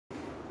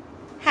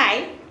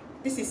Hi,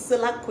 this is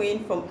Solar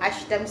Queen from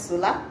Ashdam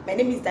Solar. My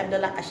name is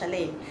Damilola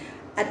Ashale,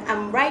 and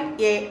I'm right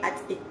here at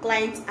a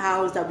client's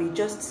house that we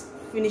just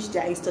finished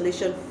their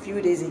installation a few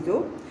days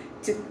ago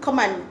to come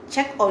and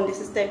check on the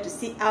system to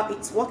see how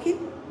it's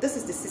working. This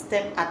is the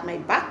system at my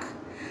back,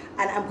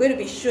 and I'm going to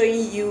be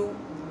showing you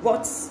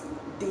what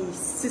the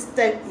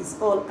system is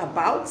all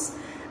about.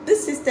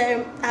 This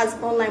system has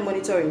online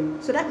monitoring,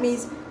 so that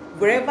means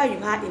wherever you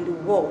are in the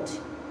world,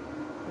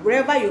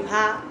 wherever you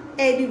are,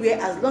 anywhere,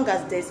 as long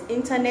as there's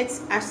internet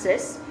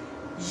access,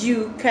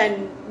 you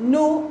can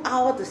know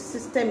how the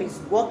system is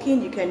working.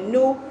 You can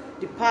know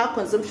the power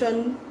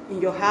consumption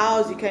in your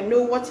house. You can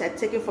know what you're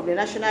taking from the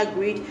national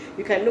grid.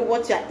 You can know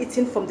what you're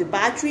eating from the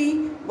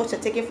battery, what you're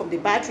taking from the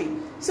battery.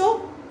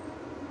 So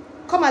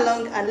come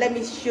along and let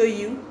me show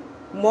you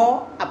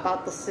more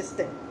about the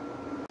system.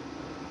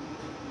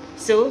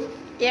 So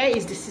here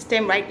is the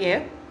system right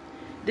here.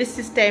 This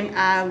system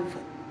have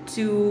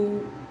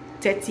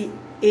 230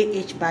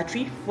 AH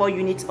battery, 4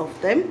 units of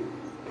them,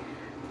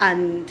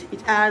 and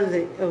it has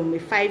a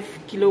 5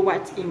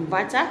 kilowatt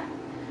inverter,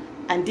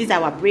 and these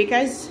are our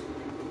breakers.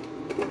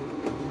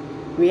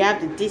 We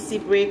have the DC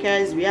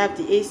breakers, we have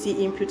the AC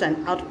input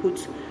and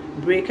output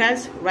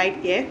breakers right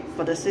here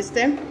for the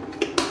system,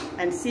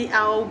 and see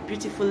how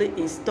beautifully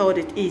installed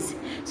it is.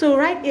 So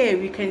right here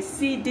we can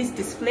see this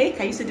display.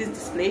 Can you see this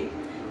display?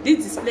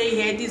 This display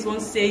here, this one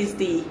says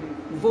the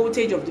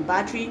voltage of the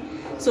battery.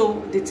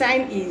 So the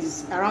time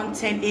is around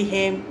 10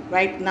 a.m.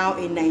 right now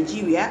in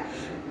Nigeria,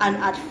 and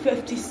at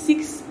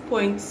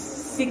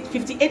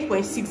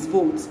 58.6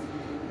 volts,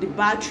 the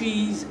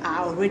batteries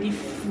are already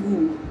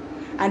full.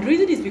 And the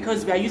reason is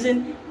because we are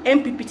using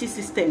MPPT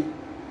system.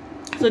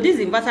 So this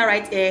inverter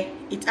right here,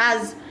 it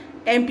has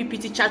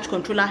MPPT charge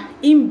controller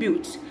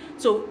inbuilt.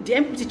 So the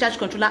MPPT charge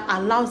controller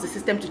allows the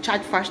system to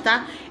charge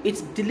faster.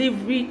 It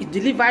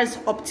delivers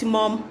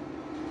optimum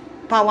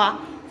power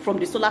from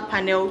the solar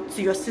panel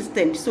to your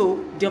system, so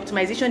the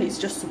optimization is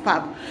just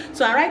superb.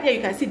 So right here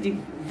you can see the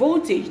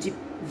voltage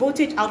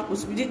output.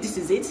 This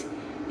is it,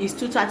 is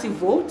 230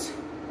 volts.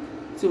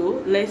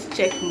 So let's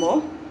check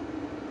more.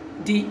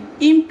 The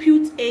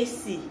input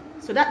AC,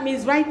 so that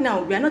means right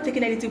now we are not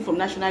taking anything from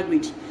national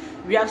grid.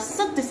 We have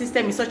set the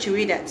system in such a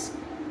way that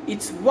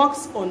it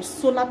works on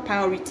solar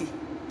priority.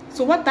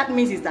 So what that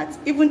means is that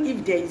even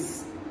if there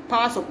is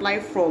power supply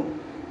from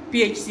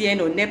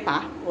PHCN or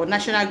NEPA or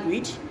national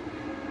grid,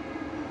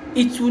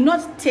 it will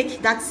not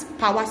take that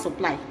power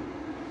supply.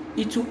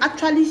 It will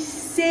actually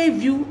save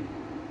you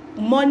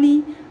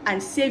money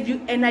and save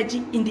you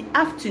energy in the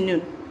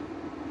afternoon.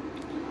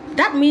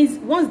 That means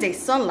once there's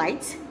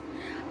sunlight,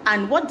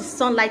 and what the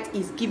sunlight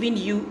is giving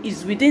you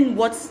is within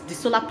what the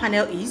solar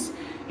panel is,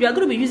 you are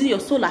going to be using your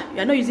solar. You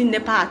are not using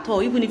NEPA at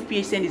all, even if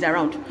PHCN is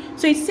around.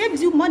 So it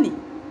saves you money.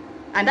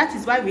 And that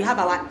is why we have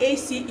our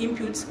AC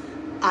input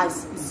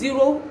as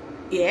 0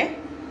 here,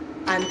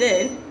 and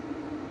then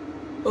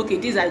okay,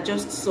 these are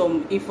just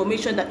some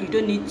information that you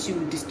don't need to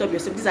disturb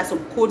yourself. These are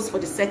some codes for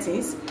the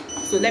settings.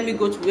 So let me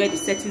go to where the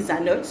settings are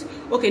not.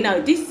 Okay, now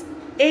this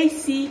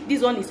AC,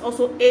 this one is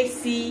also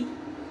AC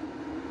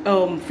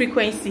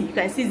frequency. You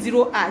can see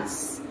 0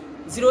 Hz,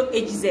 0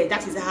 Hz,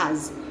 that is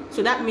Hz.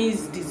 So that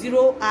means the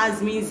 0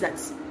 Hz means that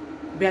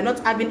we are not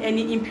having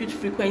any input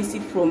frequency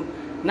from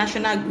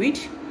national grid,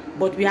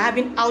 but we are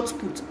having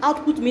output.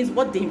 Output means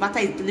what the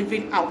inverter is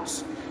delivering out.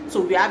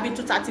 So we are having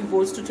 230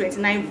 volts,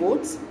 229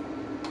 volts.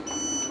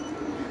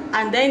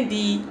 And then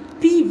the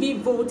PV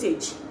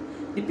voltage.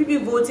 The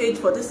PV voltage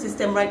for this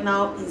system right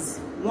now is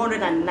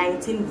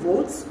 119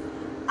 volts,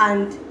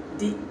 and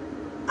the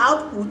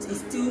output is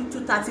still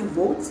 230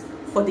 volts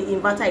for the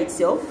inverter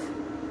itself.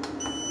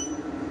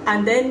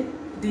 And then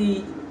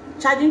the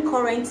charging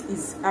current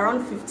is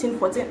around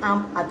 15-14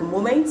 amp at the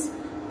moment,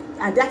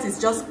 and that is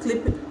just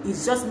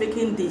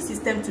making the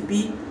system to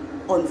be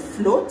on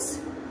float.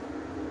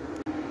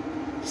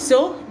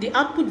 So the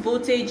output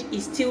voltage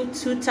is still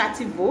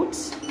 230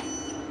 volts.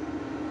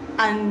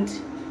 And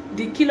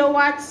the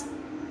kilowatts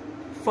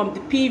from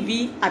the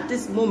PV at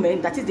this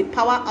moment, that is the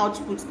power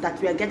output that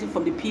we are getting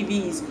from the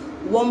PV, is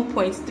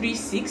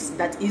 1.36,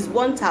 that is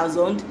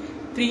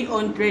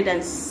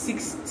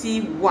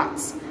 1360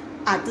 watts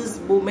at this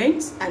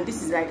moment, and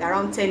this is like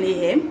around 10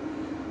 a.m.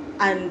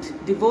 and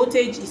the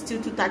voltage is still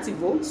 230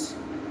 volts,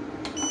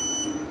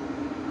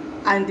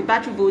 and the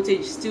battery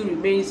voltage still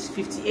remains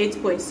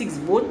 58.6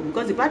 volts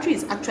because the battery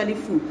is actually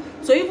full.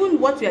 So even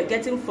what we are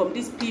getting from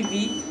this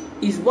PV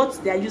is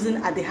what they are using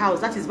at the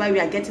house. That is why we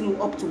are getting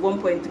up to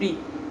 1.3.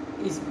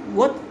 Is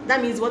what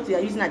that means. What we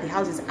are using at the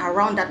house is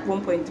around that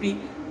 1.3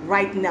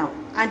 right now.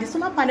 And the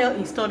solar panel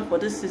installed for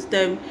this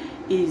system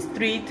is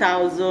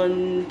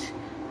 3,000.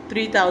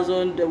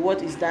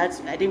 What is that?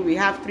 I think we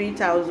have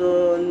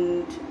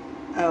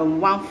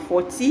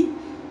 3,140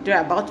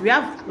 thereabout. We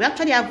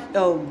actually have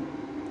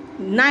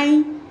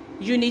 9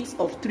 units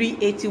of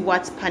 380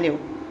 watts panel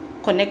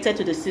connected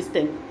to the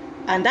system,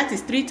 and that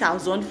is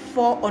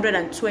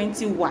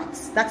 3,420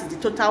 watts. That is the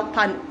total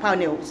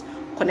panels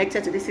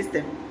connected to the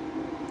system.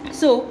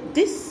 So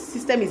this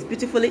system is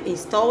beautifully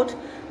installed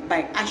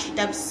by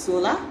Ashdam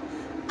Solar,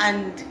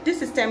 and this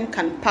system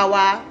can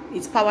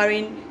it's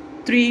powering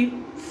 3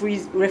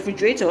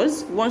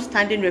 refrigerators, 1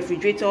 standing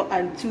refrigerator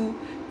and 2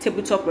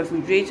 tabletop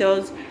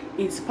refrigerators.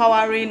 It's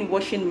powering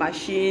washing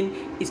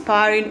machine, it's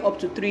powering up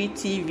to 3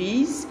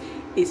 TVs,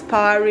 it's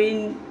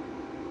powering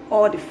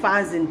all the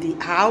fans in the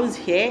house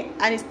here,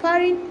 and it's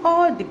powering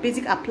all the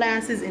basic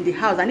appliances in the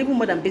house, and even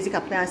more than basic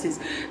appliances,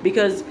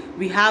 because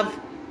we have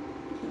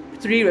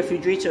 3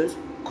 refrigerators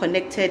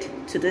connected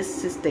to this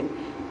system.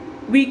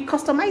 We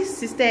customize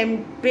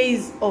system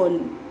based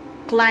on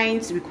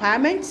client's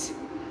requirements.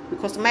 We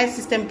customize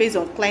system based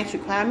on client's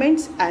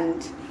requirements,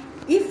 and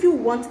if you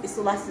want a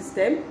solar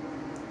system,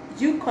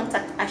 you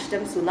contact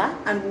Ashdam Solar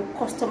and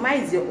we'll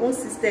customize your own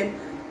system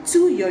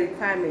to your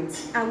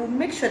requirements, and we'll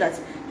make sure that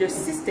your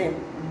system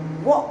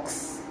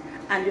works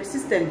and your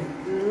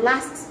system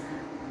lasts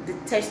the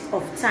test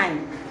of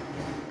time.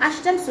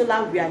 Ashdam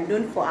Solar, we are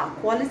known for our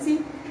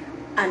quality,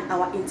 and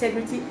our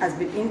integrity has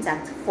been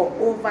intact for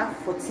over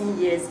 14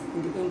 years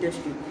in the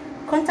industry.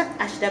 Contact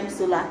Ashdam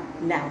Solar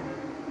now.